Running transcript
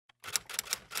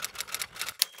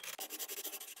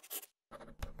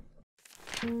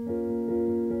Good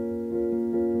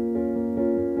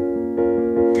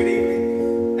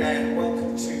evening and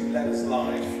welcome to Letters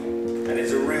Live. And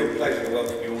it's a real pleasure to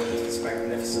welcome you all into this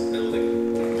magnificent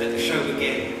building. Let the show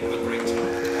begin. Have a great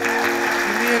time.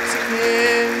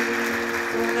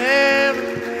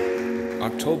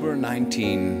 October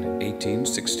 19,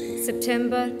 1860.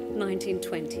 September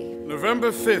 1920.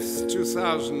 November 5th,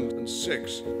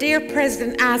 2006. Dear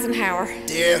President Eisenhower.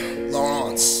 Dear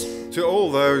Lawrence. To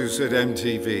all those at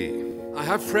MTV, I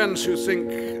have friends who think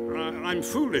I'm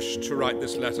foolish to write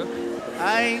this letter.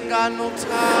 I ain't got no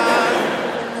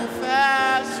time for no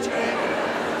fast train.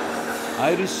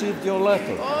 I received your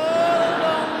letter.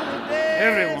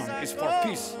 Everyone is for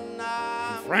peace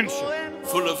and friendship.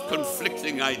 Full of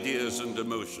conflicting ideas and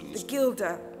emotions. The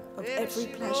gilder of every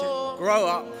pleasure. Grow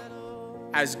up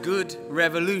as good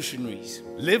revolutionaries.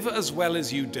 Live as well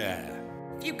as you dare.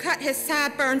 If you cut his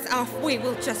sideburns off, we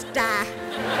will just die.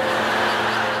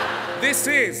 This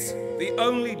is the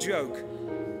only joke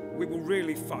we will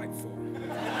really fight for.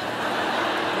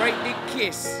 A great big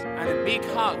kiss and a big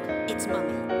hug. It's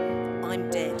Mummy.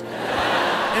 I'm dead.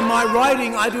 In my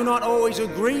writing, I do not always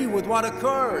agree with what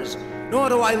occurs, nor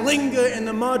do I linger in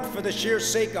the mud for the sheer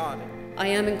sake of it. I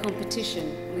am in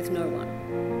competition with no one.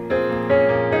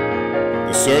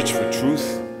 The search for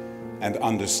truth and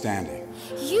understanding.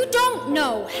 You don't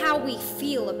know how we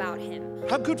feel about him.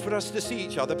 How good for us to see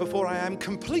each other before I am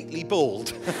completely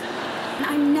bald.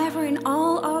 I'm never in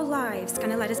all our lives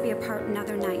going to let us be apart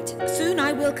another night. Soon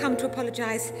I will come to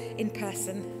apologize in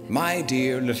person. My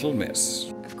dear little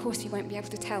miss. Of course, you won't be able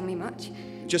to tell me much.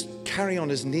 Just carry on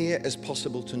as near as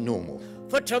possible to normal.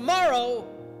 For tomorrow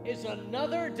is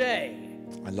another day.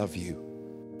 I love you.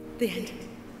 The end.